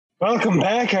Welcome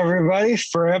back, everybody,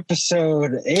 for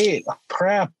episode 8.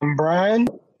 Crap, I'm Brian.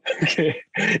 Okay.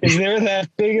 Is there that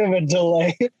big of a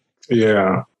delay?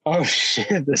 Yeah. Oh,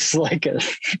 shit. This is like a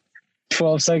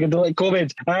 12-second delay. Cool,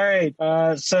 babes. All right.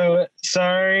 So,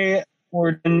 sorry.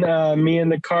 We're in me in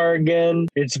the car again.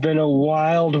 It's been a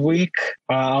wild week.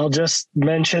 I'll just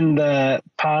mention the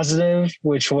positive,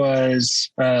 which was,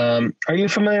 are you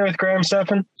familiar with Graham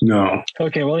Stephan? No.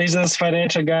 Okay, well, he's this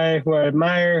financial guy who I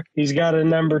admire. He's got a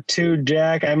number 2,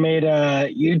 Jack. I made a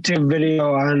YouTube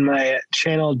video on my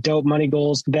channel, Dope Money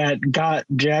Goals, that got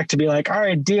Jack to be like, all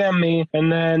right, DM me. And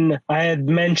then I had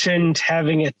mentioned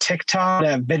having a TikTok,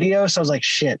 that video. So I was like,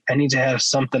 shit, I need to have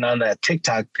something on that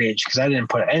TikTok page because I didn't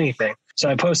put anything. So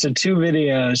I posted 2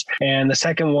 videos, and the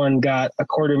second one got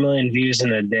 250,000 views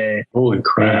in a day. Holy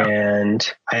crap.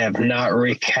 And I have not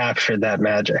recaptured that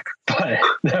magic, but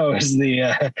that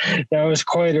was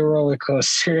quite a roller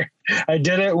coaster. I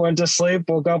did it, went to sleep,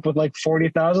 woke up with like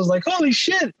 40,000. I was like, holy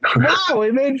shit. Wow,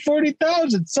 we made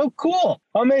 40,000. So cool.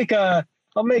 I'll make a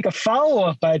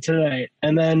follow-up by tonight.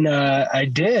 And then I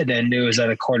did, and it was at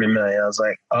 250,000. I was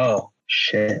like, oh,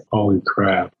 shit. Holy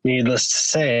crap. Needless to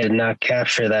say, I did not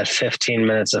capture that 15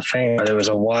 minutes of fame, but it was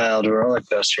a wild roller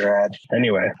coaster ride.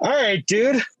 Anyway. All right,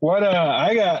 dude. What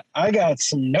I got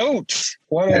some notes.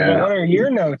 What are your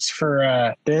notes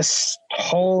for this?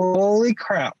 Holy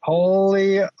crap. Oh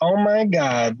my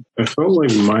God. I felt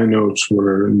like my notes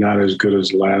were not as good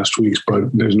as last week's,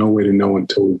 but there's no way to know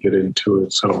until we get into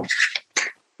it. So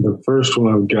the first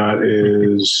one I've got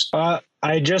is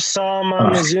I just saw him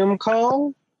on the Zoom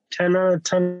call. 10 out of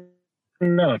 10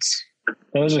 notes.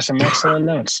 Those are some excellent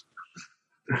notes.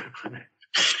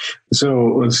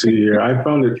 So let's see here. I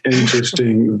found it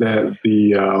interesting that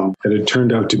that it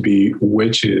turned out to be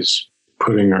witches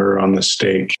putting her on the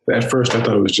stake. At first, I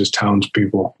thought it was just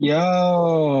townspeople.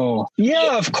 Yo,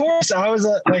 yeah, of course. I was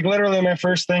literally my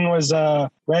first thing was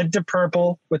red to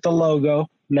purple with the logo.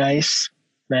 Nice,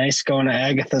 going to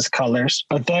Agatha's colors.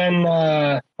 But then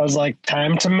I was like,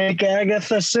 time to make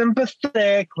Agatha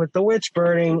sympathetic with the witch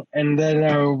burning. And then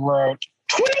I wrote,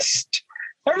 twist!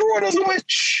 Everyone is a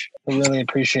witch! I really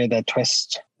appreciate that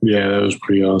twist. Yeah, that was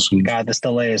pretty awesome. God, this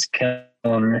delay is killing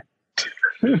me.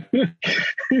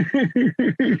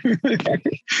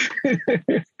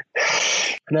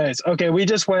 Nice. Okay, we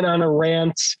just went on a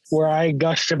rant where I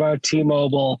gushed about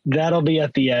T-Mobile. That'll be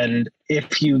at the end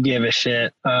if you give a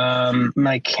shit.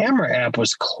 My camera app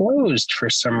was closed for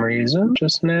some reason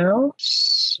just now.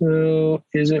 So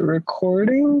is it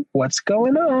recording? What's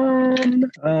going on?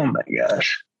 Oh my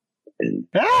gosh.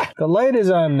 The light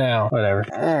is on now. Whatever.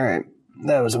 All right.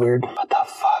 That was weird. What the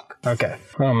fuck? Okay.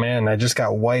 Oh, man, I just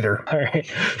got whiter. All right.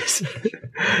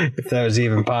 If that was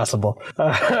even possible. All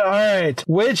right.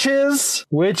 Witches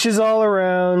all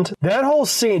around. That whole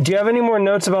scene. Do you have any more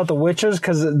notes about the witches?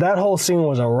 Because that whole scene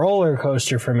was a roller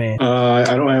coaster for me.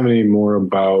 I don't have any more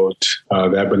about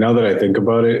that, but now that I think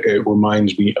about it, it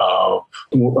reminds me of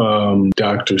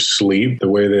Dr. Sleep, the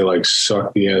way they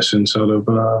suck the essence out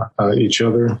of each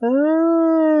other.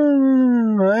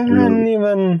 I hadn't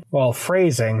even,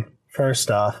 phrasing, first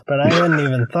off, but I hadn't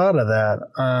even thought of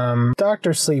that.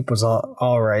 Dr. Sleep was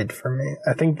all right for me.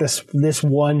 I think this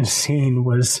one scene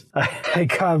was, I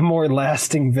got more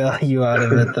lasting value out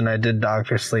of it than I did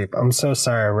Dr. Sleep. I'm so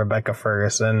sorry, Rebecca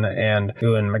Ferguson and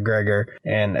Ewan McGregor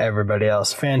and everybody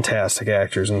else. Fantastic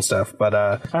actors and stuff. But,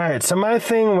 all right. So my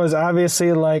thing was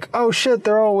obviously like, oh shit,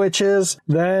 they're all witches.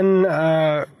 Then,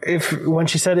 when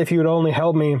she said, if you would only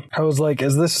help me, I was like,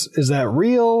 is that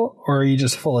real or are you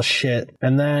just full of shit?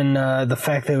 And then, the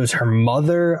fact that it was her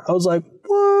mother, I was like,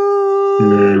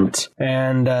 what?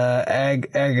 And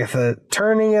Agatha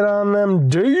turning it on them,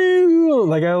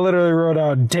 damn! I literally wrote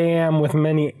out damn with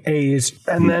many A's.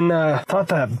 And then thought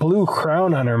that blue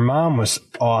crown on her mom was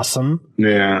awesome.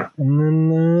 Yeah. And then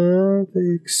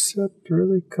the accept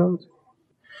really comes.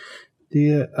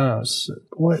 The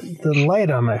light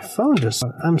on my phone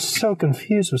I'm so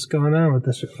confused what's going on with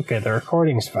this. Okay, the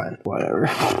recording's fine. Whatever.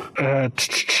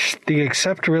 The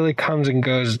accept really comes and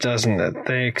goes, doesn't it?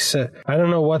 I don't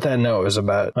know what that note was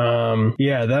about.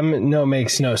 Yeah, that note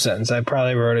makes no sense. I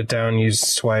probably wrote it down, used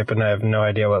swipe, and I have no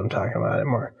idea what I'm talking about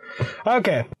anymore.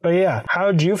 Okay, but yeah,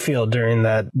 how'd you feel during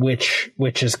that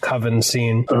witch's coven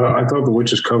scene? I thought the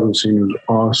witch's coven scene was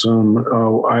awesome.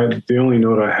 The only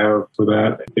note I have for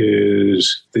that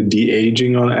is the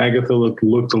de-aging on Agatha looked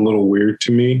a little weird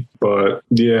to me. But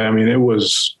yeah, I mean, it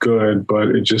was good, but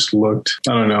it just looked,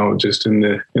 I don't know, just in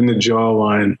the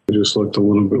jawline, it just looked a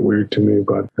little bit weird to me,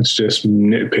 but it's just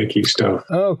nitpicky stuff.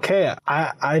 Okay,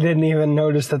 I didn't even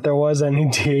notice that there was any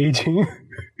de-aging.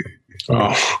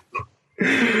 Oh.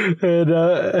 And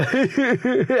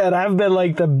I've been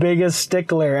like the biggest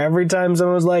stickler every time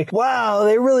someone's like, wow,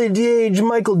 they really de-aged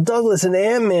Michael Douglas and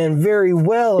Ant-Man very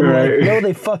well. I'm like, no,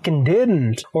 they fucking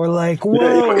didn't. Or like,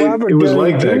 whoa, Robert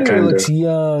Downey Jr. looks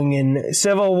young in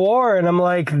Civil War. And I'm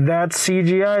like, that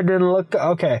CGI didn't look...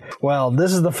 Okay, well,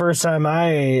 this is the first time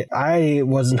I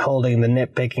wasn't holding the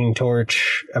nitpicking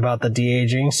torch about the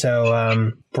de-aging.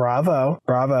 So, bravo,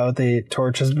 the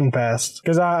torch has been passed.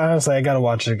 Because honestly, I gotta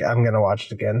watch it. I'm gonna watch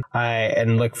it again.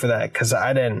 And look for that because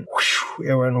I didn't. Whoosh,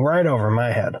 it went right over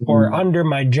my head or under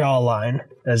my jawline,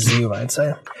 as you might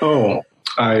say. Oh,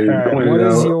 I pointed out. What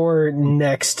is your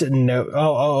next note?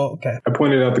 Oh, okay. I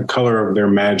pointed out the color of their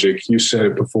magic. You said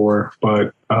it before,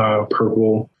 but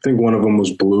purple. I think one of them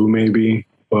was blue, maybe,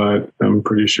 but I'm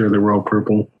pretty sure they were all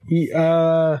purple.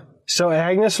 So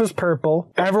Agnes was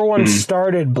purple. Everyone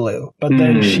started blue, but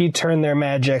then she turned their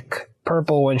magic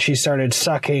purple when she started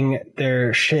sucking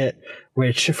their shit,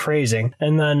 which phrasing.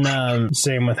 And then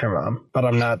same with her mom. But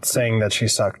I'm not saying that she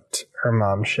sucked her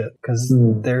mom's shit because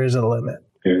there is a limit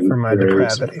for my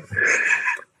depravity.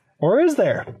 Or is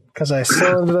there? Because I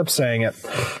still ended up saying it.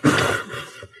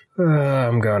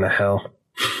 I'm going to hell.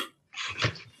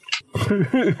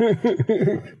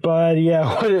 But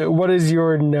yeah, what is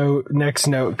your next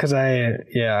note? Because I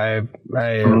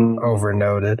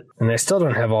overnoted, and I still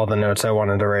don't have all the notes I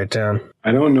wanted to write down.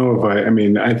 I don't know if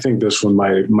I think this one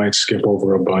might skip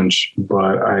over a bunch,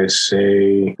 but I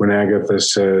say when Agatha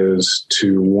says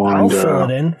to Wanda, I'll fill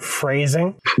it in.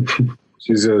 Phrasing.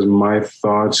 She says, my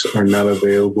thoughts are not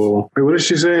available. Wait, what did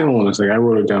she say? Hold on a second. I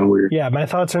wrote it down weird. Yeah, my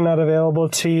thoughts are not available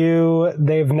to you.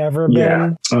 They've never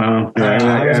been. Yeah.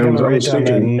 I was going to write down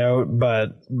that note,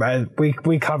 but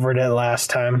we covered it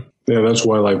last time. Yeah, that's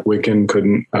why like Wiccan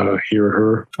couldn't hear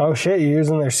her. Oh shit, you're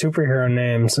using their superhero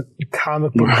names.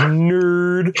 Comic book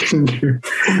nerd.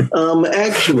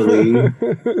 Actually...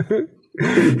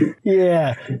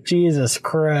 Yeah, Jesus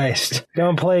Christ.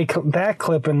 Don't play that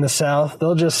clip in the South.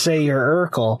 They'll just say you're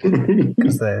Urkel.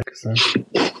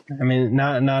 I mean,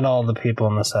 not all the people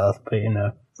in the South, but you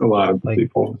know. A lot of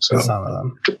people in the South. Some of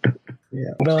them.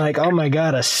 Yeah. They're like, oh my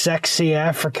God, a sexy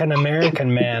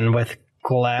African-American man with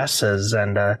glasses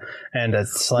and a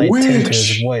slight tint to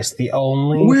his voice. The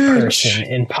only person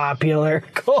in popular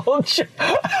culture.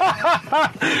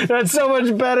 That's so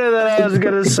much better than I was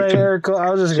going to say Urkel.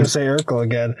 I was just going to say Urkel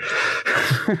again.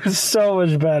 So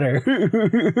much better.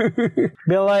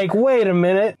 Be like, wait a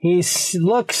minute. He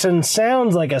looks and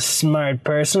sounds like a smart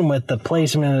person with the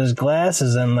placement of his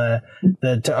glasses and the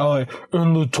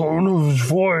tone of his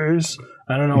voice.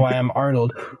 I don't know why I'm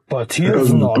Arnold, but he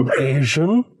is not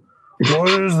Asian. What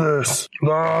is this? I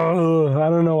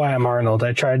don't know why I'm Arnold.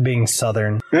 I tried being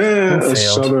Southern. A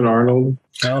Southern Arnold.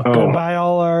 Goodbye,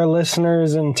 all our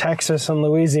listeners in Texas and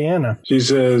Louisiana. She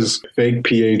says fake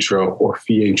Pietro or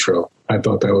Fietro. I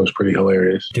thought that was pretty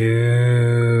hilarious.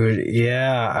 Dude,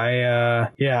 yeah,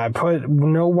 I put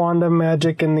no Wanda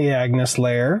magic in the Agnes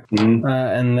layer.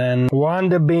 And then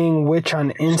Wanda being witch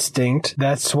on instinct,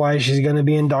 that's why she's going to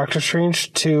be in Doctor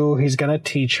Strange 2. He's going to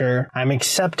teach her. I'm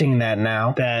accepting that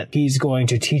now, that he's going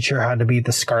to teach her how to be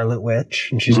the Scarlet Witch,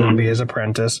 and she's going to be his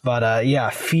apprentice. But yeah,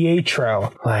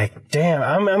 Fietro. Like, damn,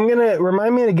 I'm going to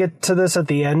remind me to get to this at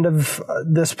the end of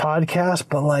this podcast,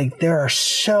 but like, there are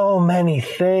so many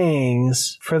things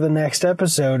for the next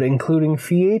episode, including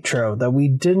Fietro, that we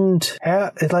didn't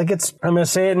have. I'm going to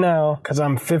say it now because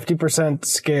I'm 50%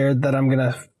 scared that I'm going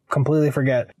to completely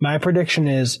forget. My prediction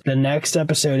is the next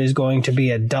episode is going to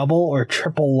be a double or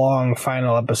triple long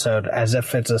final episode, as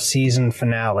if it's a season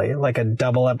finale, like a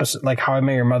double episode, like How I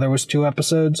Met Your Mother was 2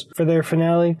 episodes for their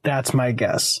finale. That's my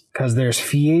guess, because there's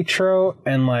Fietro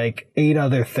and like 8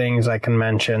 other things I can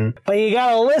mention, but you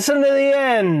gotta listen to the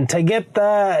end to get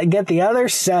the other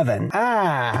 7.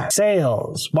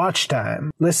 Sales, watch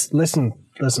time, listen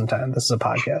time. This is a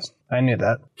podcast. I knew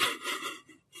that.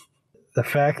 The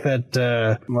fact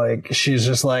that, she's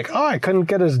just like, oh, I couldn't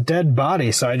get his dead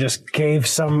body, so I just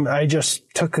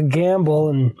took a gamble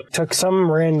and took some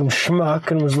random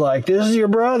schmuck and was like, this is your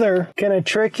brother. Can I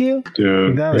trick you?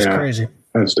 Dude, that was crazy.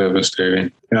 That's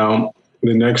devastating. Now,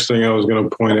 the next thing I was going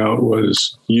to point out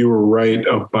was you were right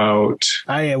about...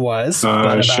 but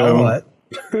about what?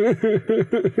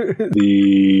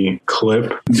 The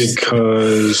clip,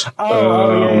 because...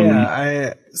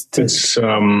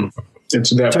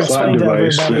 It's that plot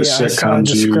device that sitcoms use. I saw a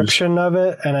description of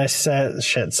it, and I said,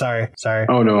 "Shit, sorry."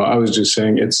 Oh no, I was just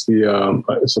saying it's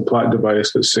a plot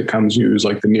device that sitcoms use,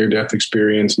 like the near-death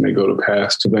experience, and they go to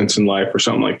past events in life or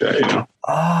something like that. You know.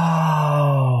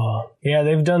 Oh, yeah,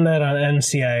 they've done that on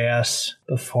NCIS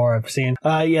before, I've seen.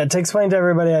 Yeah, to explain to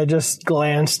everybody, I just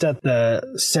glanced at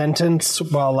the sentence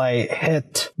while I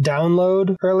hit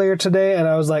download earlier today, and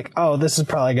I was like, oh, this is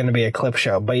probably going to be a clip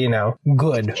show, but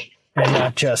good. And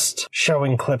not just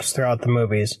showing clips throughout the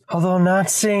movies. Although not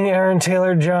seeing Aaron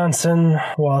Taylor Johnson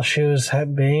while she was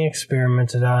being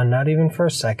experimented on, not even for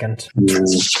a second.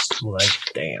 Like,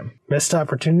 damn. Missed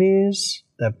opportunities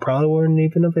that probably weren't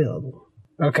even available.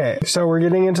 Okay, so we're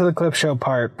getting into the clip show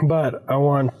part, but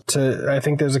I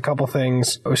think there's a couple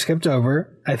things we skipped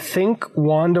over. I think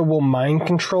Wanda will mind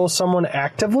control someone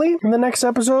actively in the next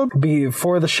episode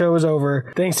before the show is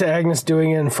over, thanks to Agnes doing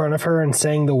it in front of her and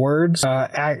saying the words,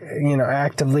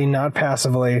 actively, not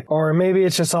passively. Or maybe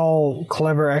it's just all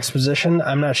clever exposition.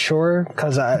 I'm not sure,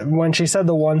 because when she said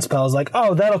the one spell, I was like,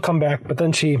 oh, that'll come back. But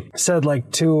then she said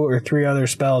like 2 or 3 other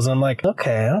spells. And I'm like,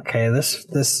 okay,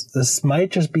 this might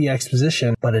just be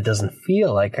exposition, but it doesn't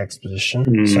feel like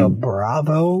exposition. So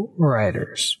bravo,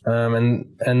 writers. And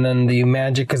then the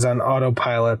magic is on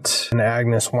autopilot, and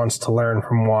Agnes wants to learn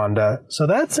from Wanda. So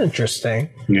that's interesting.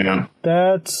 Yeah.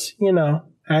 That's,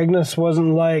 Agnes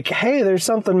wasn't like, hey, there's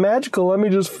something magical, let me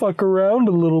just fuck around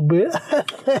a little bit.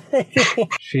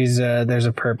 There's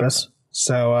a purpose.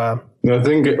 So, I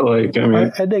think,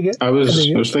 I dig it. I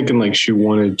was thinking like she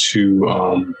wanted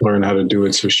to learn how to do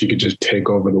it so she could just take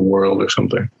over the world or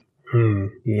something.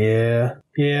 Yeah,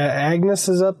 Agnes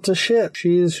is up to shit.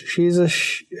 She's a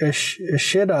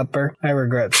shit upper. I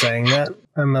regret saying that.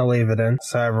 I'm gonna leave it in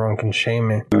so everyone can shame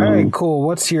me. All right, cool.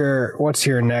 What's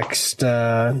your next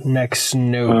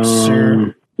note,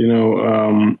 sir?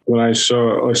 When I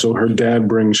saw her dad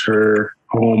brings her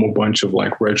home a bunch of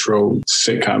like retro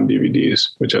sitcom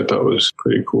DVDs, which I thought was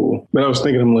pretty cool. But I was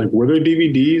thinking, I'm like, were there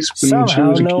DVDs when she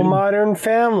was a kid? Modern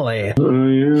Family. Oh,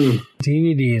 yeah.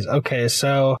 DVDs. Okay,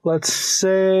 so let's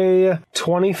say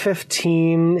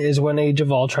 2015 is when Age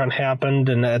of Ultron happened,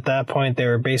 and at that point they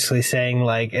were basically saying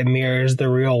like it mirrors the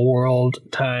real world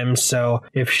time. So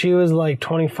if she was like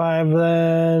 25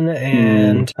 then,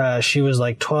 and she was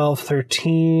like 12,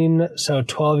 13, so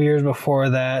 12 years before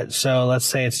that. So let's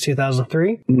say it's 2003.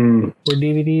 Were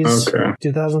DVDs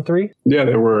 2003? Yeah,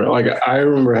 they were. Like I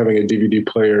remember having a DVD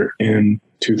player in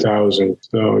 2000.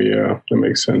 So yeah, that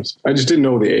makes sense. I just didn't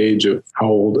know the age of how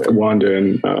old Wanda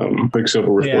and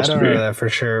Quicksilver were supposed to be. I don't know that for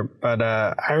sure, but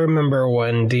I remember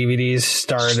when DVDs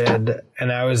started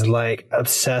and I was like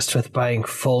obsessed with buying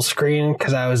full screen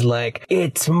because I was like,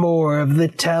 it's more of the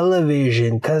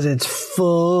television because it's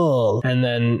full. And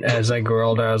then as I grew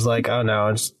older, I was like, oh no,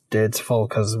 it's full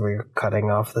because we're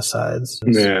cutting off the sides.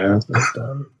 It's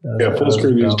dumb. Full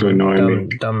screen used to annoy me.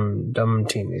 Dumb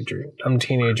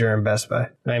teenager in Best Buy.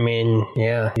 I mean,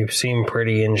 yeah, you seem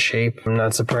pretty in shape. I'm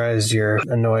not surprised you're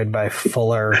annoyed by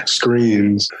fuller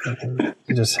screens. I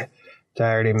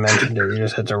already mentioned it. You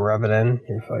just had to rub it in.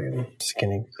 You're fucking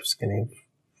skinny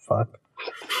fuck.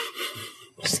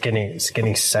 Skinny,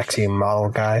 sexy model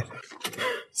guy.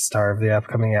 Star of the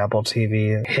upcoming Apple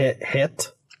TV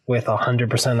hit. With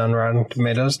 100% on Rotten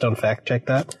Tomatoes. Don't fact check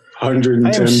that. 110%.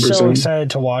 I am so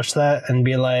excited to watch that and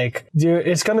be like, dude,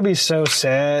 it's going to be so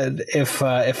sad if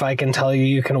I can tell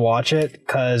you can watch it,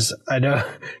 because I know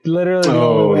literally the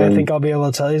only way I think I'll be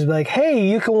able to tell you is be like, hey,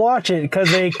 you can watch it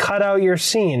because they cut out your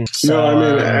scene. So,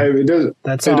 no, I mean, it doesn't.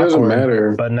 It doesn't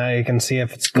matter. But now you can see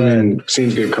if it's good. I mean,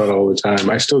 scenes get cut all the time.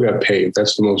 I still got paid.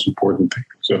 That's the most important thing.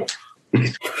 So.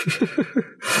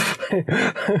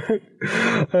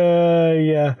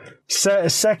 Yeah.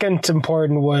 Second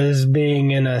important was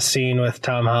being in a scene with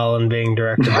Tom Holland being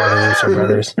directed by the Russo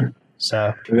brothers.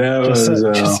 So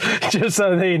just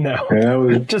so they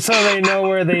know, just so they know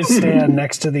where they stand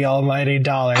next to the almighty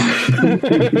dollar.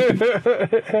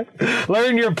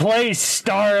 Learn your place,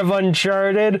 star of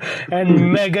Uncharted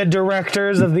and mega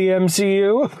directors of the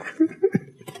MCU.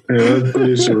 Yeah, that's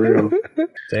pretty surreal.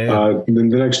 The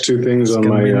next two things on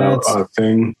my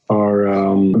thing are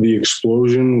the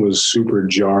explosion was super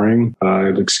jarring.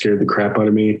 It scared the crap out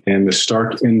of me. And the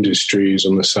Stark Industries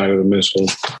on the side of the missile.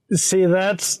 See,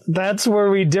 that's where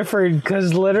we differed,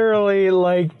 because literally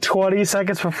like 20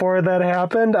 seconds before that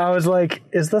happened, I was like,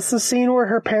 is this the scene where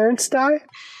her parents die?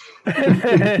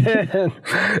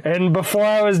 And before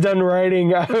I was done writing,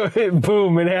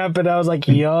 boom, it happened. I was like,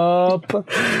 yup.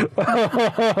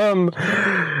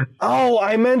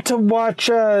 I meant to watch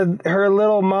her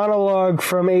little monologue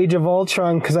from Age of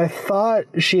Ultron, because I thought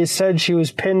she said she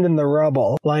was pinned in the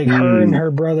rubble. Like her and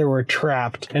her brother were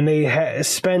trapped, and they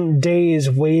spent days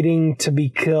waiting to be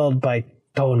killed by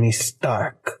Tony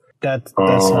Stark. that's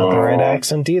not the right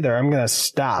accent either. I'm going to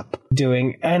stop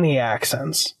doing any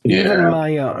accents, even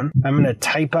my own. I'm going to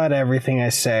type out everything I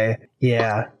say.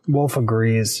 Yeah, Wolf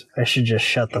agrees. I should just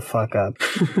shut the fuck up.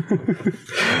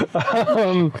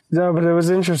 No, but it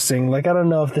was interesting. Like, I don't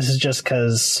know if this is just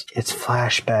because it's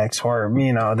flashbacks or,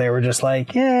 you know, they were just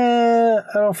like, yeah,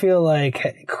 I don't feel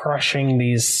like crushing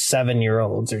these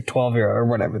 7-year-olds or 12-year-olds or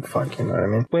whatever the fuck, you know what I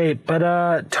mean? Wait,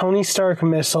 but Tony Stark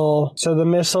missile. So the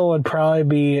missile would probably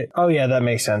be, oh yeah, that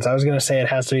makes sense. I was going to say it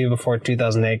has to be before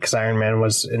 2008 because Iron Man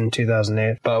was in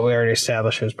 2008, but we already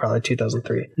established it was probably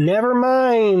 2003. Never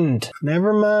mind.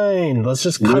 Let's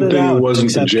just cut it out. It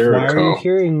wasn't the Jericho. Why are you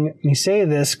hearing me say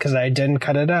this? Because I didn't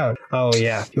cut it out. Oh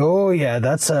yeah.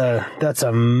 That's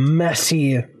a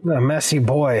messy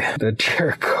boy. The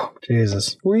Jericho.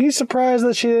 Jesus. Were you surprised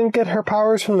that she didn't get her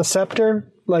powers from the scepter?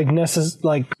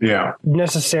 Necessarily?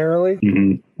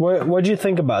 Mm-hmm. What'd you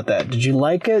think about that? Did you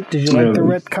like it? Did you like the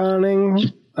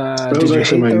retconning? That was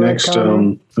actually my next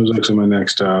note.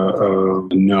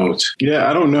 Yeah,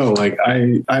 I don't know. Like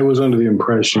I was under the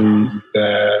impression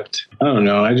that I don't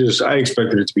know. I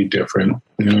expected it to be different.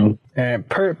 You know. And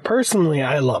personally,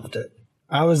 I loved it.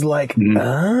 I was like,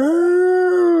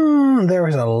 there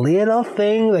was a little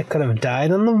thing that could have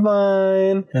died on the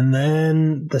vine, and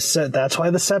then that's why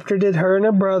the scepter did her and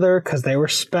her brother, because they were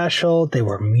special. They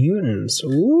were mutants.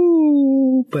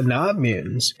 Ooh, but not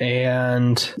mutants.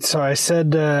 And so I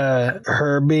said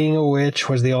her being a witch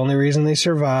was the only reason they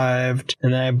survived,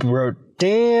 and I wrote,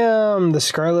 damn, the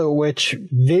Scarlet Witch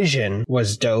vision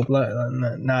was dope.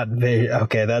 Not vision.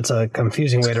 Okay, that's a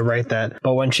confusing way to write that.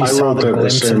 But when she saw the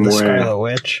glimpse of the Scarlet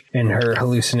Witch in her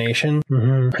hallucination.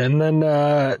 Mm-hmm. And then,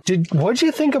 what'd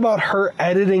you think about her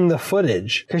editing the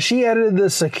footage? Because she edited the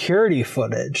security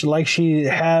footage like she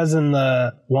has in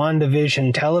the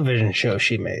WandaVision television show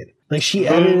she made. Like, she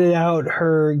edited out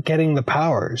her getting the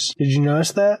powers. Did you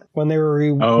notice that when they were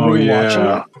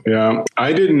rewatching it? Yeah.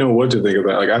 I didn't know what to think of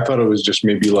that. Like, I thought it was just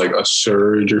maybe like a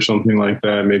surge or something like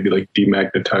that. Maybe like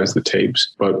demagnetize the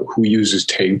tapes. But who uses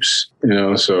tapes? You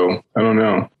know, so I don't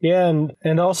know. Yeah,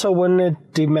 and also wouldn't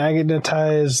it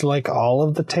demagnetize like all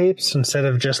of the tapes instead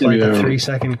of just like a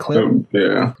 3-second clip?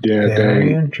 Yeah,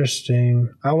 very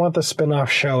interesting. I want the spin-off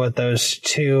show with those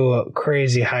two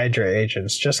crazy Hydra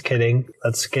agents. Just kidding.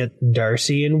 Let's get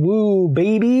Darcy and Wu,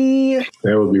 baby.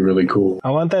 That would be really cool. I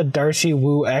want that Darcy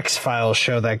Wu X-Files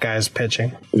show that guy's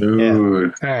pitching.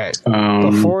 Dude. Yeah. All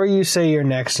right. Before you say your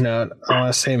next note, I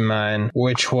want to say mine,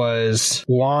 which was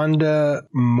Wanda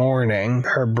mourning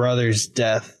her brother's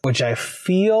death, which I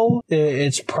feel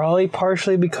it's probably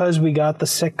partially because we got the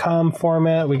sitcom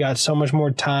format. We got so much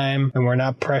more time and we're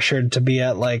not pressured to be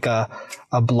at like a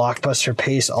blockbuster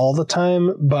pace all the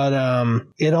time. But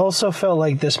it also felt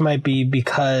like this might be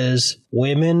because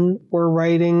women were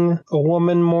writing a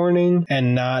woman mourning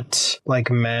and not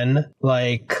like men.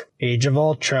 Like Age of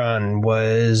Ultron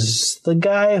was the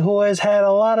guy who has had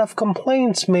a lot of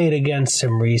complaints made against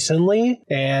him recently,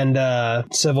 and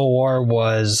Civil War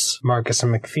was Marcus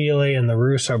and McFeely and the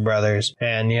Russo brothers,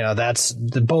 and you know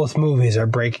both movies are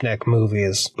breakneck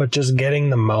movies, but just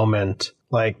getting the moment.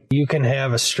 Like, you can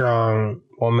have a strong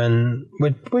woman,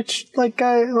 which like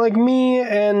guy like me,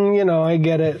 and you know, I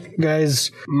get it.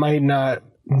 Guys might not.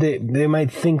 They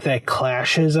might think that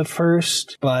clashes at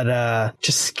first, but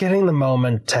just getting the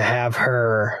moment to have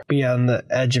her be on the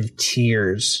edge of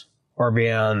tears or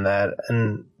beyond that,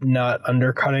 and not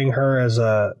undercutting her as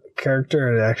a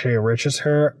character, it actually enriches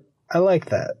her. I like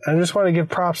that. I just want to give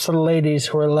props to the ladies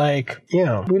who are like, you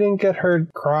know, we didn't get her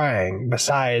crying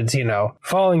besides, you know,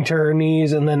 falling to her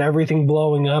knees and then everything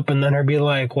blowing up and then her be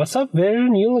like, what's up,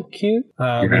 Vision? You look cute.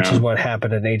 Which is what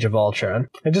happened in Age of Ultron.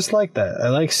 I just like that. I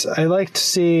liked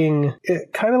seeing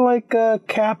it, kind of like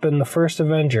Cap in the first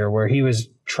Avenger, where he was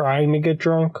trying to get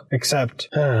drunk, except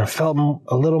felt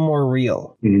a little more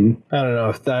real. Mm-hmm. I don't know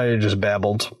if I just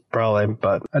babbled, probably,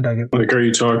 but I dug it. Like, are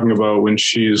you talking about when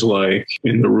she's like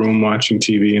in the room watching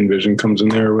TV and Vision comes in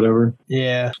there or whatever?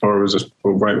 Yeah. Or was this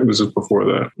before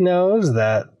that? No, it was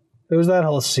that. It was that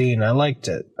whole scene. I liked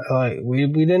it. We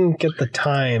didn't get the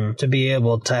time to be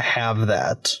able to have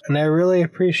that, and I really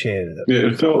appreciated it.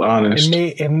 Yeah, it felt honest.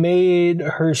 It made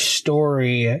her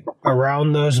story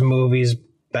around those movies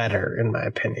better, in my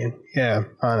opinion. Yeah,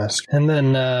 honest. And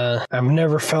then I've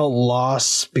never felt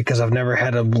loss because I've never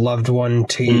had a loved one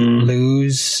to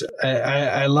lose.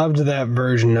 I loved that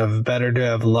version of better to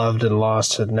have loved and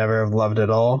lost than never have loved at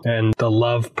all. And the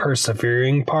love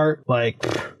persevering part, like,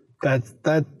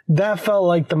 That felt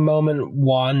like the moment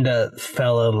Wanda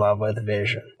fell in love with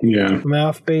Vision. Yeah. Am I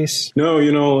off base? No,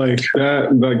 like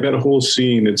that whole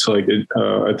scene, it's like,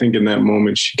 I think in that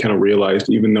moment she kind of realized,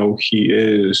 even though he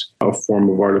is a form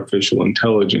of artificial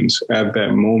intelligence, at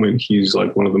that moment, he's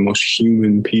like one of the most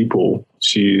human people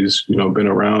she's, been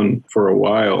around for a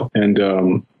while. And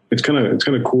it's kind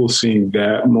of cool seeing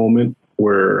that moment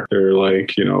where they're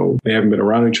like, they haven't been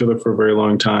around each other for a very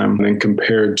long time. And then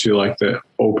compared to like the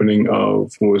opening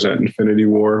of, what was that, Infinity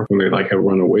War, when they like have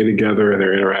run away together and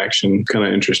their interaction, kind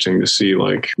of interesting to see,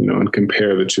 like, and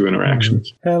compare the two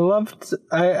interactions. I loved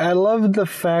the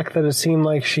fact that it seemed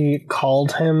like she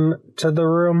called him to the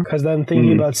room, because then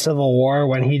thinking about Civil War,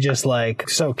 when he just like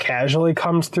so casually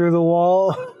comes through the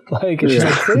wall. Like, she's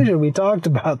like, Vision, we talked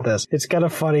about this. It's kind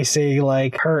of funny seeing,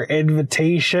 like, her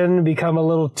invitation become a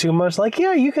little too much. Like,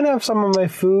 yeah, you can have some of my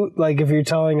food. Like, if you're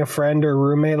telling a friend or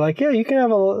roommate, like, yeah, you can have,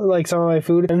 some of my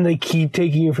food. And they keep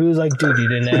taking your food. It's like, dude, you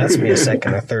didn't ask me a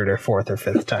second or third or fourth or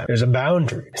fifth time. There's a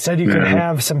boundary. I said you could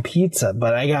have some pizza,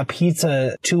 but I got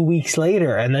pizza 2 weeks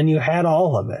later, and then you had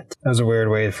all of it. That was a weird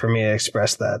way for me to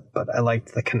express that, but I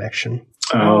liked the connection.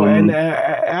 And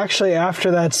actually,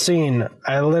 after that scene,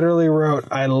 I literally wrote,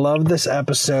 I love this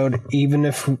episode, even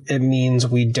if it means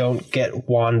we don't get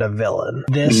WandaVillain.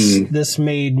 This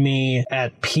made me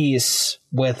at peace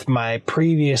with my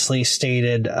previously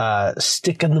stated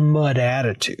stick in the mud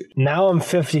attitude. Now I'm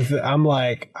 50. I'm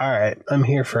like, all right, I'm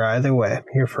here for either way. I'm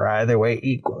here for either way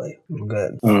equally. I'm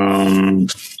good.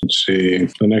 Let's see.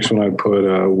 The next one I put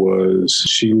was,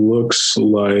 she looks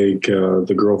like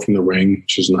the girl from The Ring.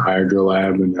 She's in the Hydra lab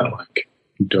in that like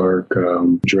dark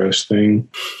dress thing.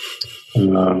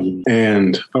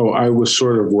 I was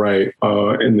sort of right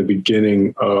in the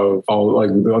beginning of all, like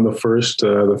on the first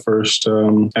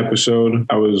episode.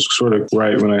 I was sort of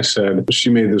right when I said she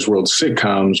made this world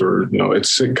sitcoms, or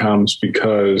it's sitcoms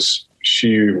because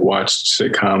she watched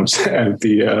sitcoms at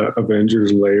the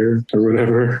Avengers lair or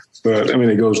whatever. But I mean,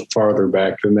 it goes farther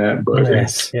back than that. But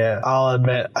yes. Yeah, I'll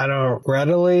admit I don't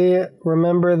readily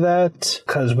remember that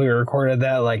because we recorded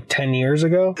that like 10 years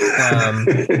ago.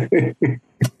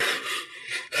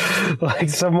 Like,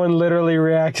 someone literally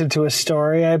reacted to a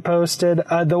story I posted.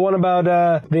 The one about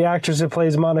the actress who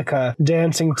plays Monica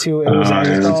dancing to It Was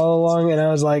Agatha All Along, and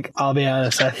I was like, I'll be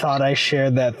honest, I thought I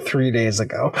shared that 3 days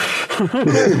ago.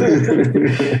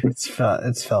 It's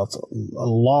felt a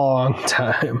long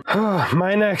time.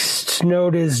 My next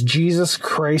note is, Jesus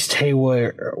Christ,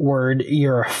 Hayward,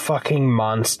 you're a fucking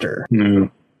monster. Yeah.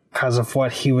 Because of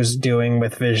what he was doing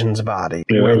with Vision's body.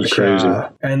 Yeah, that was crazy.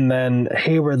 And then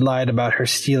Hayward lied about her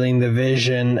stealing the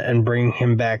Vision and bringing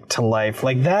him back to life.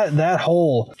 Like, that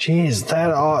whole... Jeez,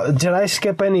 did I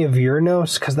skip any of your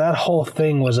notes? Because that whole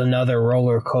thing was another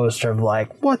roller coaster of like,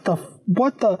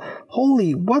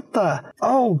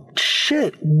 oh,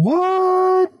 shit,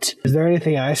 what? Is there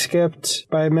anything I skipped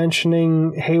by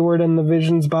mentioning Hayward and the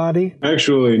Vision's body?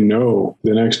 Actually, no.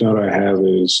 The next note I have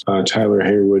is Tyler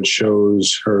Hayward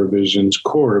shows her Vision's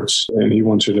corpse, and he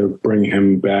wants her to bring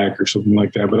him back or something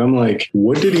like that. But I'm like,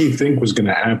 what did he think was going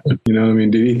to happen? You know what I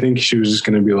mean? Did he think she was just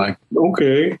going to be like,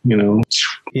 okay,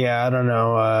 Yeah, I don't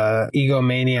know.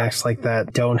 Egomaniacs like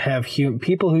that don't have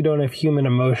people who don't have human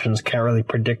emotions can't really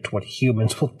predict what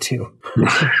humans will do.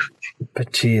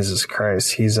 But Jesus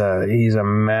Christ, he's a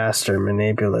master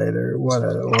manipulator. What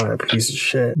a piece of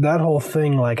shit. That whole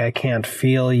thing, like, I can't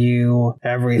feel you,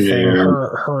 everything. Yeah.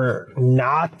 Her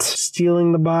not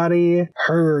stealing the body,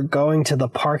 her going to the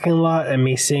parking lot and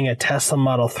me seeing a Tesla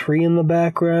Model 3 in the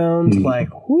background, like,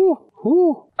 whoo.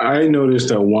 I noticed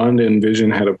that Wanda and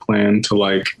Vision had a plan to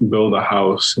like build a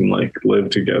house and like live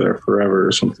together forever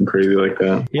or something crazy like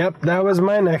that. Yep, that was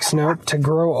my next note, to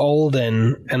grow old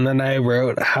in, and then I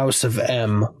wrote House of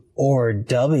M or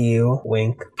W,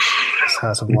 wink. It's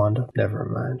House of Wanda. Never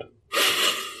mind.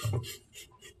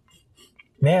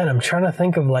 Man, I'm trying to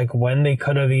think of like when they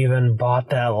could have even bought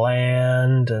that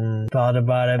land and thought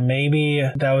about it. Maybe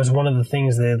that was one of the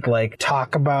things they'd like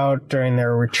talk about during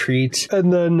their retreat.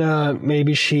 And then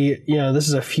maybe she, this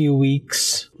is a few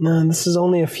weeks. No, this is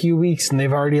only a few weeks and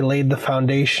they've already laid the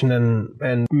foundation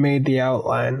and made the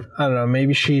outline. I don't know.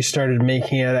 Maybe she started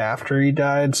making it after he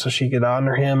died so she could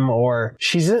honor him, or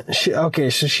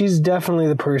okay, so she's definitely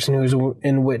the person who's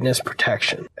in witness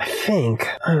protection. I think.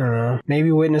 I don't know.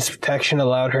 Maybe witness protection to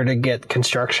allowed her to get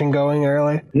construction going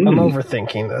early. I'm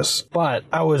overthinking this, but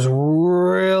I was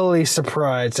really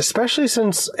surprised, especially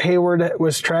since Hayward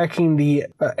was tracking the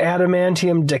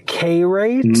adamantium decay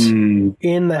rate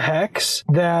in the Hex,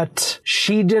 that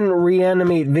she didn't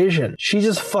reanimate Vision. She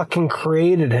just fucking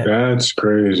created him. That's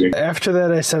crazy. After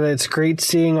that, I said it's great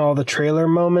seeing all the trailer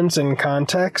moments in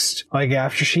context, like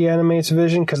after she animates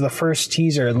Vision, because the first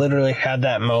teaser literally had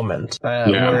that moment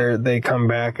where they come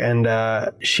back and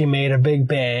she made a big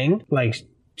bang, like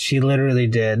she literally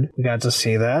did. We got to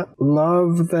see that.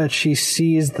 Love that she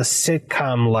sees the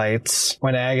sitcom lights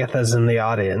when Agatha's in the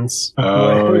audience.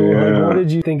 What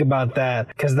did you think about that?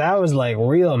 Because that was like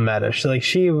real meta.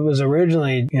 She was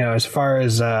originally, as far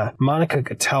as Monica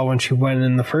could tell when she went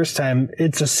in the first time,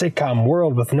 it's a sitcom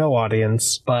world with no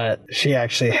audience, but she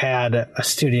actually had a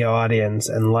studio audience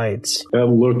and lights. That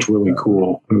looked really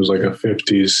cool. It was like a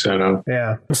 50s setup.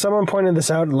 Yeah. Someone pointed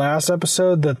this out last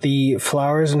episode that the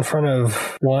flowers in front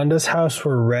of Wanda's house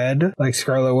were red, like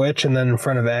Scarlet Witch, and then in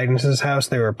front of Agnes's house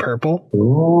they were purple.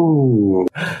 Ooh.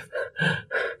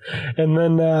 And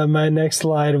then my next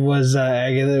line was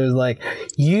Agatha was like,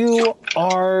 "You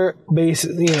are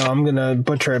basically, I'm gonna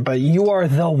butcher it, but you are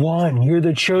the one. You're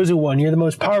the chosen one. You're the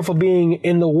most powerful being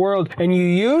in the world, and you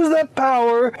use that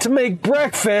power to make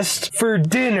breakfast for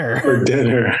dinner." For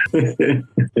dinner.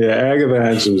 Yeah, Agatha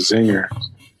had some zinger.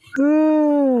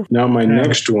 Now my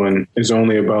next one is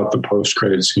only about the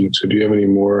post-credit scene. So do you have any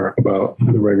more about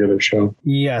the regular show?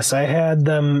 Yes, I had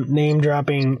them name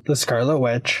dropping the Scarlet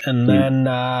Witch, and then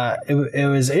it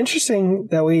was interesting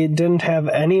that we didn't have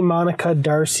any Monica,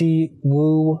 Darcy,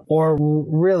 Wu, or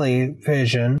really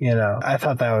Vision. I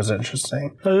thought that was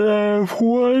interesting. And then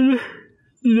one.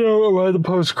 About the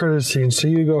post-credit scene, so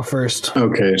you go first.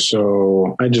 Okay,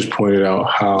 so I just pointed out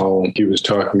how he was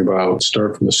talking about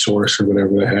start from the source or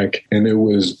whatever the heck, and it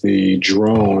was the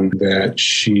drone that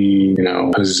she,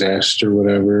 possessed or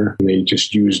whatever. And they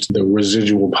just used the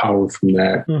residual power from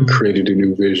that and created a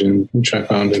new Vision, which I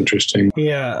found interesting.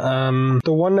 Yeah,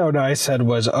 the one note I said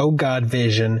was, "Oh God,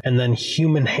 Vision," and then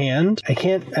human hand. I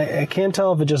can't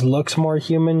tell if it just looks more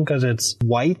human because it's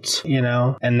white,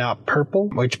 and not purple,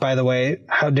 which, by the way,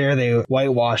 how dare they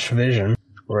whitewash Vision?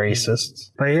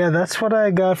 Racists. But yeah, that's what I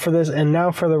got for this. And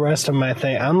now for the rest of my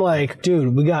thing, I'm like,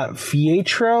 dude, we got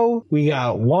Pietro, we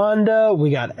got Wanda,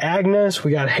 we got Agnes,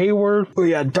 we got Hayward,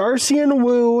 we got Darcy and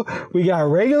Wu, we got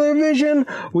regular Vision,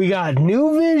 we got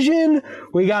new Vision,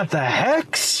 we got the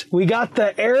Hex, we got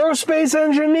the aerospace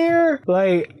engineer.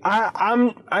 Like,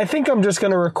 I think I'm just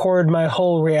gonna record my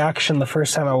whole reaction the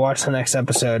first time I watch the next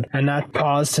episode and not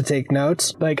pause to take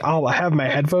notes. Like, I'll have my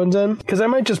headphones in, because I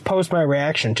might just post my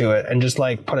reaction to it and just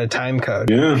put a time code.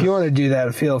 Yeah. If you want to do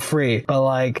that, feel free.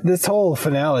 But this whole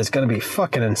finale is going to be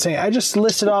fucking insane. I just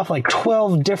listed off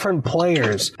 12 different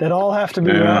players that all have to be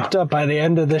wrapped up by the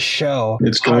end of this show.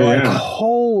 It's going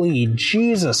holy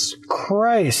Jesus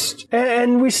Christ.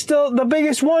 And we still, the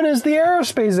biggest one is the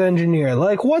aerospace engineer.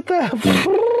 What the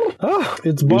Oh,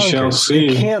 it's bonkers. We shall see.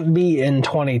 It can't be in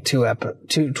 22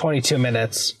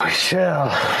 minutes. We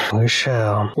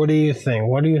shall. What do you think?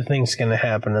 What do you think's going to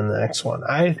happen in the next one?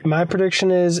 My prediction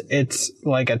is it's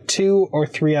like a 2 or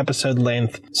 3 episode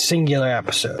length singular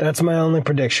episode. That's my only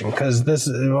prediction, because this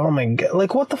is, oh my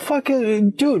God. What the fuck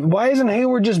dude, why isn't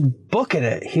Hayward just booking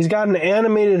it? He's got an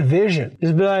animated Vision.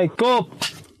 Just be like, go.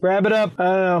 Wrap it up. I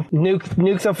don't know.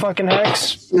 Nuke the fucking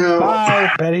Hex. No.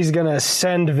 Bye. Bet he's gonna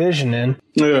send Vision in.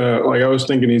 Yeah, I was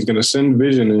thinking he's going to send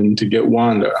Vision in to get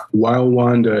Wanda while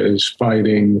Wanda is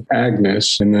fighting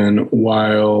Agnes, and then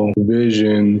while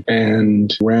Vision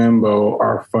and Rambo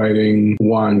are fighting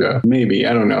Wanda. Maybe.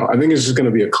 I don't know. I think it's just going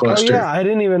to be a cluster. Oh, yeah. I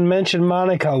didn't even mention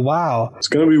Monica. Wow. It's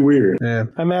going to be weird. Yeah.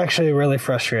 I'm actually really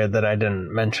frustrated that I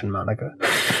didn't mention Monica.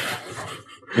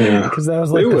 Yeah. Because that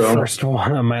was the first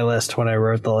one on my list when I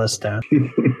wrote the list down.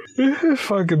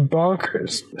 Fucking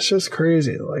bonkers. It's just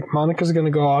crazy. Monica's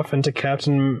gonna go off into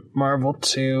Captain Marvel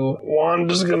 2.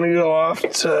 Wanda's gonna go off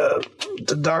to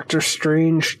Doctor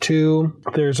Strange 2.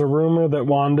 There's a rumor that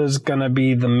Wanda's gonna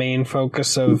be the main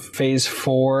focus of Phase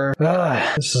 4.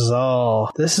 This is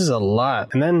a lot.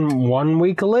 And then 1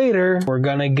 week later, we're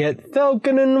gonna get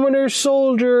Falcon and Winter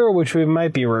Soldier, which we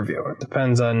might be reviewing.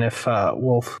 Depends on if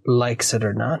Wolf likes it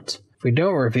or not. If we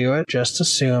don't review it, just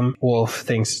assume Wolf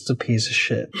thinks it's a piece of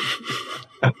shit.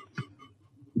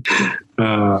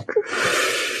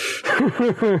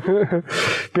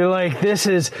 Be like, this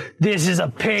is a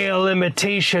pale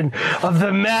imitation of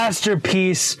the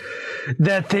masterpiece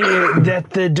that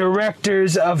the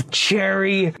directors of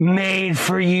Cherry made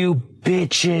for you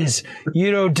bitches.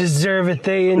 You don't deserve it.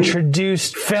 They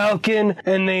introduced Falcon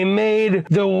and they made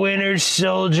the Winter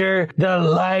Soldier the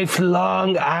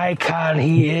lifelong icon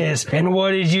he is. And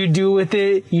what did you do with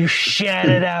it? You shat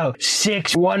it out.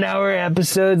 6 one-hour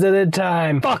episodes at a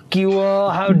time. Fuck you all.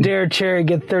 How dare Cherry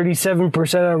get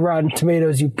 37% on Rotten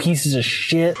Tomatoes, you pieces of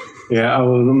shit. Yeah,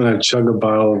 I'm going to chug a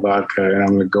bottle of vodka and I'm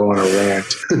going to go on a rant.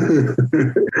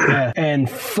 Yeah. And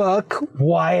fuck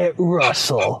Wyatt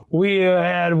Russell. We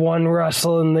had one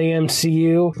Russell in the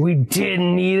MCU. We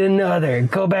didn't need another.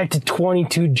 Go back to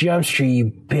 22 Jump Street,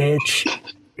 you bitch.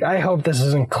 I hope this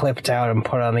isn't clipped out and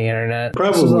put on the internet.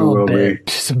 Probably will be.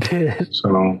 Just a bit.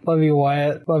 So. Love you,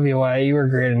 Wyatt. Love you, Wyatt. You were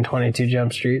great in 22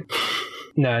 Jump Street.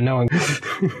 No one.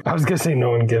 I was gonna say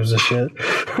no one gives a shit.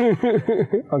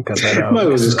 I'll cut that out.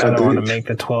 I don't want to make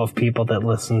the 12 people that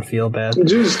listen feel bad.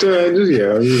 Just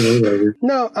yeah. Whatever.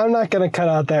 No, I'm not gonna cut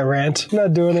out that rant. I'm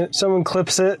not doing it. Someone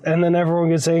clips it, and then everyone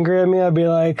gets angry at me. I'll be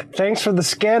like, "Thanks for the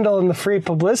scandal and the free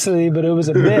publicity, but it was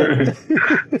a bit."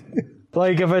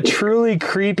 Like, if a truly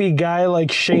creepy guy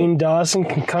like Shane Dawson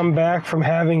can come back from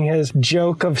having his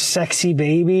joke of sexy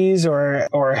babies or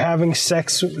having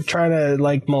sex trying to,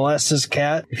 like, molest his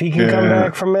cat, if he can come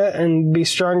back from it and be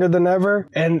stronger than ever,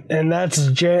 and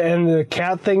the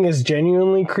cat thing is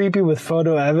genuinely creepy with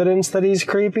photo evidence that he's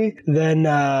creepy, then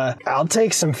I'll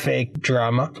take some fake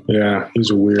drama. Yeah,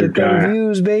 he's a weird guy. Get them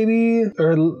views, baby,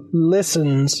 or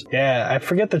listens. Yeah, I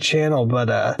forget the channel,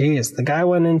 but geez, the guy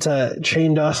went into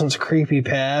Shane Dawson's creepy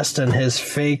past and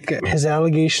his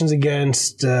allegations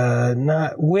against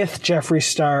not with Jeffree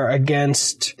Star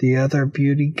against the other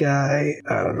beauty guy.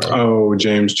 I don't know. Oh,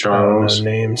 James Charles. I don't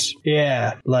know names.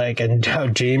 Yeah, like, and how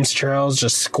James Charles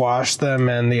just squashed them,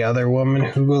 and the other woman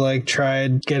who like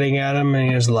tried getting at him, and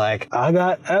he was like, "I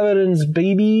got evidence,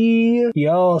 baby.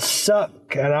 Y'all suck.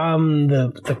 And I'm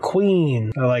the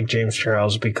queen." I like James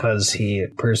Charles because he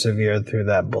persevered through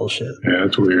that bullshit. Yeah,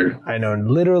 it's weird. I know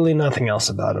literally nothing else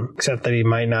about him, except that he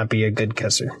might not be a good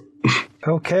kisser.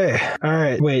 Okay. All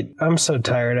right. Wait, I'm so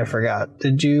tired I forgot.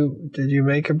 Did you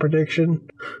make a prediction?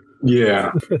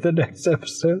 Yeah. For the next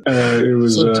episode? It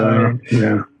was so tired.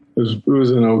 Yeah. It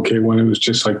was an okay one. It was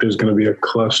just like there's going to be a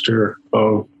cluster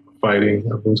of fighting.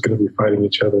 Everyone's going to be fighting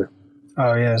each other.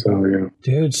 Oh, yeah. So, yeah.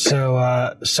 Dude,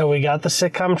 so we got the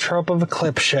sitcom trope of a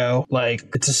clip show. Like,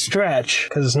 it's a stretch,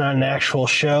 because it's not an actual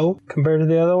show compared to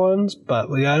the other ones, but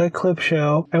we got a clip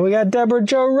show. And we got Deborah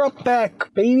Jo Rupp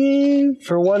back, baby,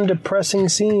 for one depressing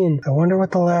scene. I wonder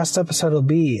what the last episode will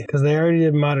be, because they already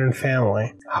did Modern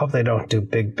Family. I hope they don't do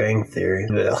Big Bang Theory.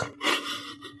 Ugh.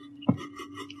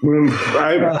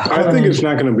 I think it's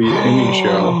not going to be any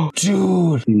show.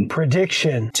 Dude,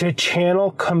 prediction. To channel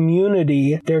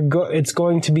Community, it's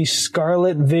going to be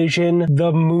Scarlet Vision,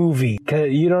 the movie.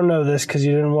 You don't know this because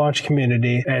you didn't watch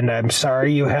Community, and I'm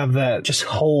sorry you have that just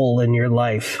hole in your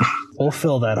life. We'll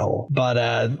fill that hole.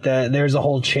 But there's a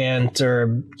whole chant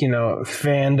or,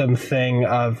 fandom thing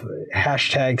of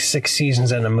hashtag 6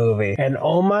 seasons in a movie. And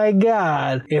oh my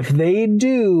God, if they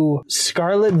do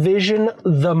Scarlet Vision,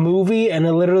 the movie, and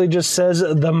it literally just says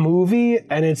the movie,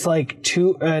 and it's like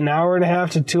an hour and a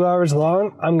half to 2 hours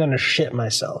long, I'm going to shit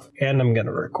myself. And I'm going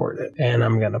to record it. And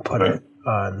I'm going to put it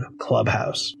on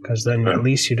Clubhouse, because then at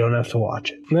least you don't have to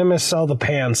watch it. And I'm going to sell the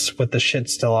pants with the shit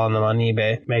still on them on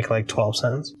eBay, make like 12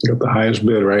 cents. Got the highest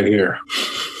bid right here.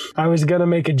 I was going to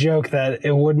make a joke that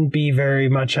it wouldn't be very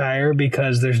much higher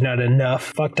because there's not enough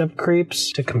fucked up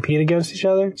creeps to compete against each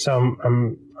other. So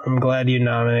I'm glad you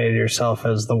nominated yourself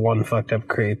as the one fucked up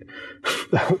creep.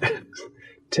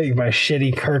 Take my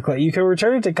shitty Kirkland. You can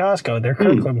return it to Costco. They're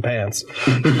Kirkland pants.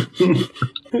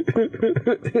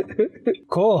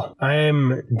 Cool. I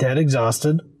am dead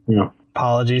exhausted. Yeah.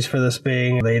 Apologies for this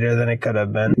being later than it could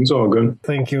have been. It's all good.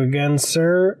 Thank you again,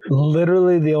 sir.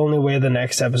 Literally the only way the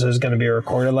next episode is going to be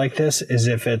recorded like this is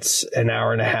if it's an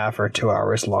hour and a half or 2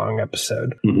 hours long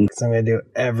episode. Because I'm going to do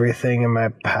everything in my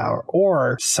power.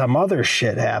 Or some other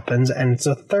shit happens and it's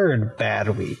a third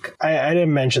bad week. I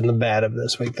didn't mention the bad of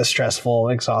this week, the stressful,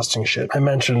 exhausting shit. I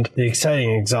mentioned the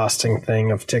exciting, exhausting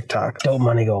thing of TikTok. Dope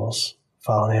money goals.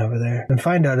 Follow me over there and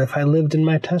find out if I lived in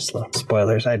my Tesla.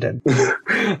 Spoilers, I did.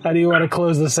 How do you want to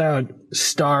close this out?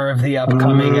 Star of the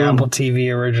upcoming Apple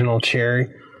TV original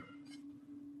Cherry.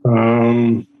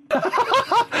 I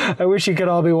wish you could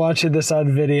all be watching this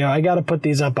on video. I got to put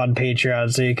these up on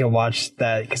Patreon so you can watch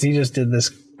that, because he just did this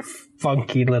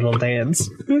funky little dance.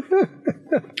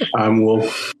 I'm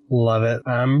Wolf. Love it.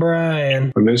 I'm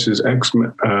Brian. And this is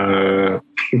X-Men.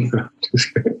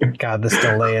 God, this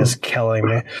delay is killing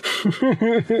me. Peace.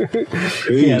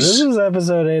 Yeah, this is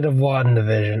episode 8 of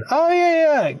WandaVision. Oh,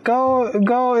 yeah.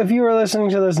 Go. If you were listening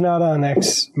to this not on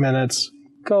X minutes,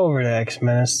 go over to X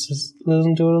Minutes. Just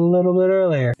listen to it a little bit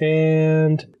earlier.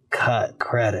 And cut.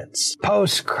 Credits.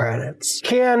 Post credits.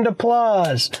 Canned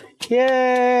applause.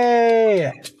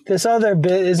 Yay! This other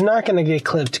bit is not going to get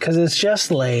clipped because it's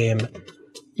just lame.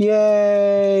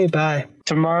 Yay! Bye.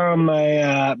 Tomorrow,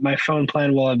 my phone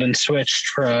plan will have been switched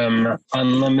from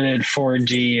unlimited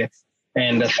 4G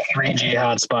and a 3G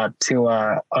hotspot to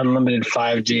unlimited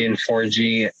 5G and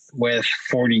 4G with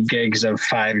 40 gigs of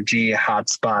 5G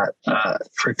hotspot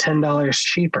for $10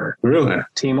 cheaper. Really?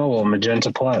 T-Mobile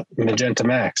Magenta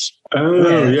Max.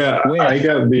 Oh, yeah. I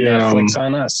got the Netflix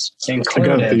on us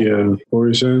included. I got the what were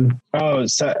you saying? Oh,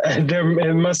 so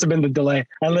it must have been the delay.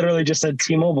 I literally just said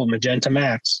T-Mobile Magenta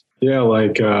Max. Yeah,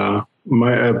 like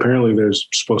apparently there's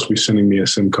supposed to be sending me a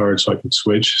SIM card so I can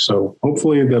switch. So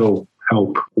hopefully that'll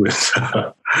help with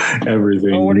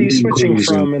everything. Oh, what are you switching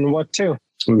from and what to?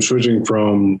 I'm switching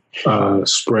from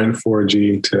Sprint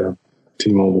 4G to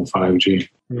T-Mobile 5G.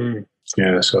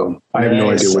 Yeah, so I have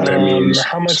no idea what that means.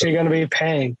 How much are you going to be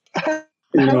paying?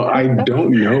 I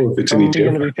don't know if it's any different. How much are you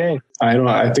going to be paying?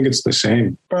 I think it's the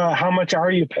same. How much are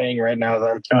you paying right now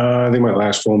then? I think my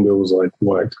last phone bill was like,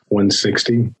 what,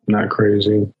 $160? Not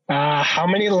crazy. How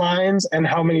many lines and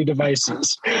how many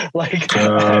devices?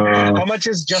 How much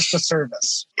is just the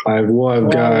service? I've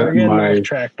got my off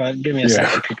track, but give me a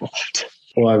second, people.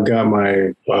 Well, I've got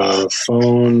my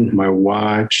phone, my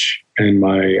watch, and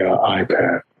my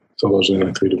iPad. So those are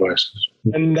the 3 devices.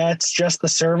 And that's just the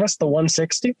service, the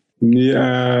 160?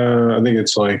 Yeah, I think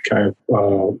it's like I have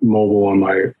mobile on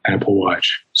my Apple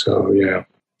Watch. So yeah,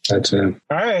 that's it.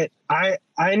 All right.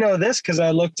 I know this because I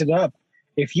looked it up.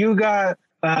 If you got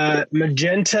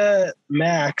Magenta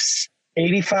Max,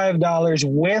 $85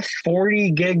 with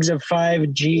 40 gigs of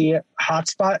 5G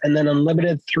hotspot and then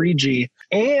unlimited 3G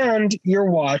and your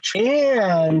watch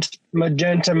and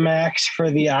Magenta Max for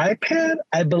the iPad,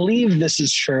 I believe this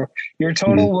is true. Your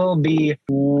total will be,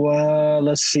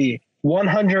 let's see,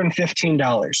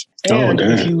 $115. And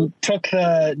if you took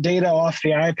the data off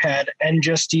the iPad and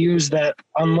just used that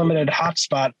unlimited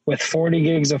hotspot with 40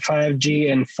 gigs of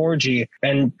 5G and 4G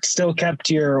and still kept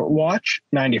your watch,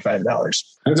 $95.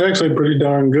 That's actually pretty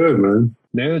darn good, man.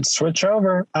 Dude, switch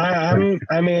over. I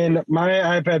mean, my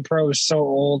iPad Pro is so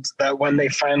old that when they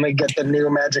finally get the new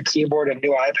Magic Keyboard and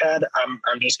new iPad,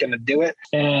 I'm just going to do it.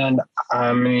 And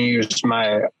I'm going to use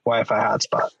my Wi-Fi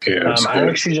hotspot. Yeah, I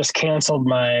actually just canceled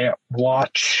my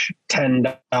watch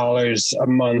 $10 a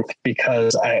month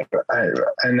because I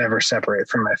never separate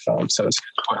from my phone, so it's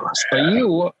pointless. But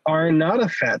you are not a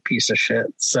fat piece of shit,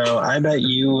 so I bet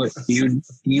you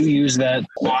use that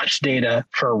watch data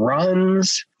for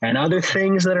runs and other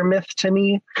things that are myth to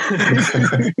me.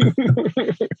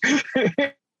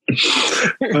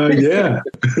 Yeah.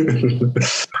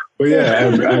 But yeah,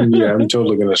 I'm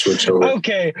totally gonna switch over.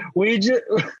 Okay,